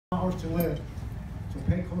hours to live, so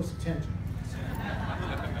pay close attention.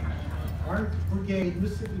 Our brigade,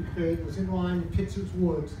 Mississippi Brigade, was in line in Pittsburgh's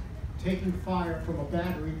Woods, taking fire from a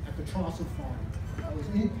battery at the Trosser Farm. I was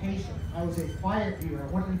impatient. I was a fire eater.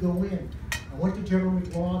 I wanted to go in. I went to General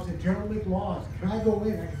McLaws and General McLaws, can I go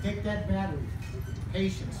in? I can take that battery.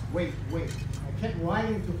 Patience, wait. I kept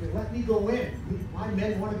writing until they let me go in. My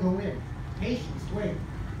men want to go in. Patience, wait.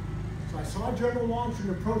 So I saw General Longstreet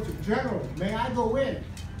approach him. General, may I go in?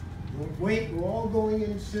 Wait, we're all going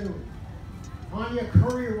in soon. Anya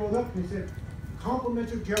Courier rolled up and he said,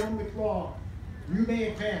 compliments of General McLaw. You may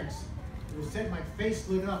advance. It was said my face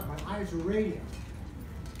lit up, my eyes were radiant.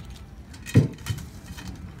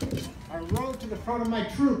 I rode to the front of my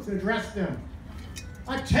troops and addressed them.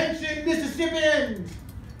 Attention, Mississippians!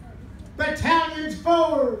 Battalions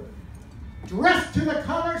forward! Dress to the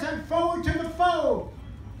colors and forward to the foe!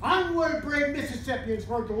 Onward, brave Mississippians,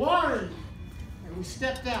 for glory! And we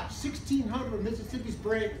stepped out, 1,600 Mississippi's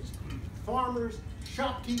bravest, farmers,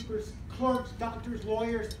 shopkeepers, clerks, doctors,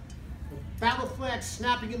 lawyers, the battle flags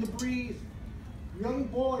snapping in the breeze, young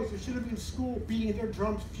boys who should have been in school beating their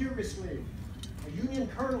drums furiously. A Union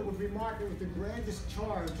colonel would remark it was the grandest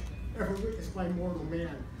charge ever witnessed by mortal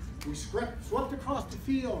man. We swept across the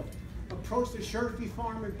field, approached the Sherfy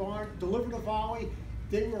farm and barn, delivered a volley,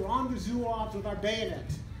 then we were on the Zouaves with our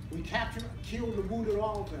bayonets. We captured, killed, and wounded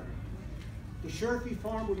all of them. The Sherfy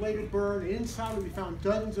farm would later burn, and inside we found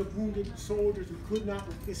dozens of wounded soldiers who could not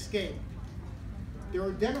escape. They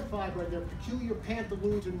were identified by their peculiar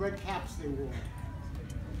pantaloons and red caps they wore.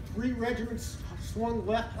 3 regiments swung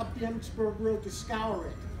left up the Gettysburg Road to scour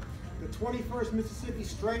it. The 21st Mississippi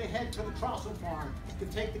straight ahead to the Trosser Farm to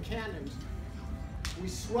take the cannons. We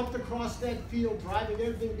swept across that field, driving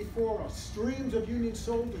everything before us. Streams of Union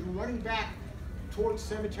soldiers were running back towards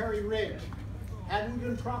Cemetery Ridge. Had we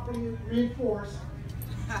been properly reinforced,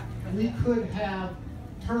 we could have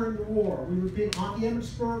turned the war. We would be on the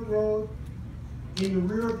Gettysburg Road, in the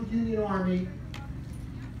rear of the Union Army.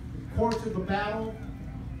 The course of the battle,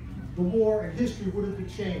 the war, and history would have been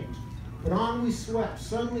changed. But on we swept.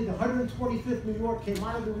 Suddenly, the 125th New York came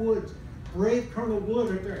out of the woods, brave Colonel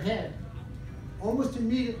Wood at their head. Almost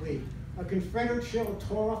immediately, a Confederate shell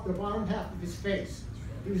tore off the bottom half of his face.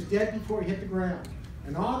 He was dead before he hit the ground.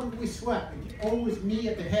 And on we swept, and always me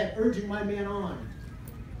at the head, urging my men on.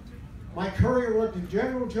 My courier looked at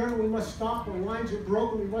General, we must stop. The lines are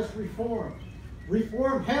broken, we must reform.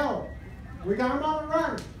 Reform hell. We got them on the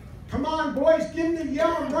run. Come on, boys, give them the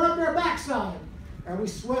yell and run up their backside. And we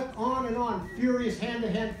swept on, furious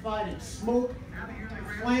hand-to-hand fighting, smoke,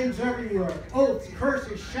 flames everywhere, oaths,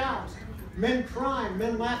 curses, shouts, men crying,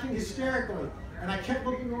 men laughing hysterically. And I kept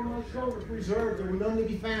looking over my shoulders, reserved, there were none to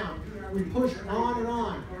be found. We pushed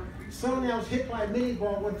on. Suddenly I was hit by a mini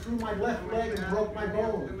ball, went through my left leg and broke my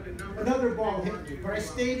bone. Another ball hit me, but I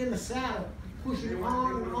stayed in the saddle, pushing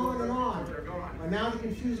on. And now the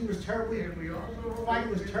confusion was fighting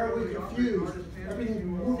was terribly confused.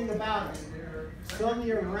 Everything was moving about us. Suddenly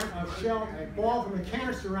a ball from a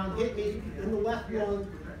canister round hit me in the left lung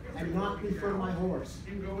and knocked me from my horse.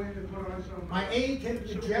 My aide came to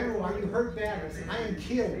the general, are you hurt bad? I said, I am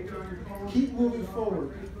killed. Keep moving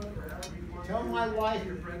forward. Tell my wife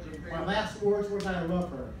my last words were that I love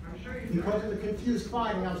her. Because of the confused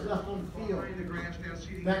fighting, I was left on the field.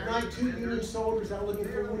 That night, 2 Union soldiers that were looking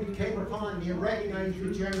for wounded came upon me and recognized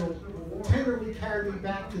the general, tenderly carried me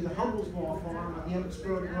back to the Humblesball farm on the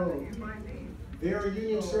Gettysburg Road. There, a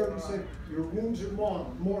Union servant said, your wounds are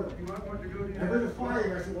mortal. I heard a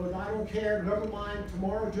fire. I said, well, I don't care, never mind.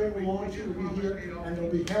 Tomorrow, General Longstreet will be here, and they'll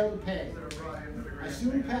be held to pay. I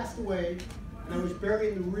soon passed away, and I was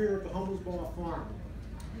buried in the rear of the Humblesball farm.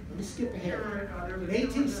 Let me skip ahead. In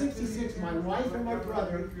 1866, my wife and my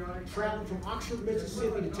brother traveled from Oxford,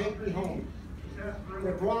 Mississippi to take me home.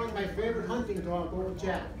 They brought in my favorite hunting dog, Old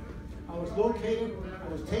Jack. I was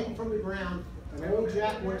taken from the ground, and Old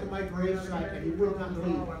Jack went to my gravesite, and he would not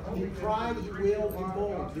leave. He cried, he wailed, he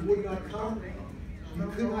moaned. He would not come. He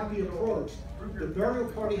could not be approached. The burial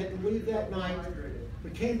party had to leave that night. We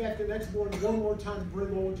came back the next morning one more time to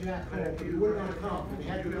bring Old Jack home, but he would not come. We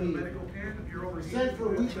had to leave. We said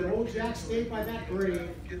for a week that Old Jack stayed by that grave,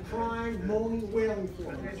 crying, moaning, wailing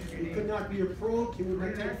for him. He could not be approached. He would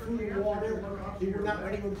not take food and water. He would not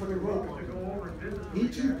let anyone put a rope on him. He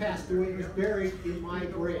too passed away and was buried in my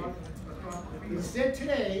grave. Instead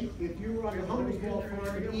today, if you were on the Humblesball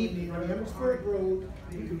farm in the evening on the Gettysburg Road,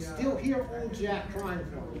 you could still hear Old Jack crying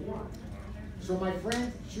for him. So my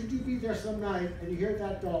friend, should you be there some night and you hear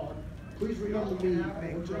that dog, please remember me,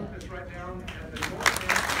 Old Jack.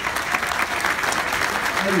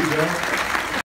 There you go.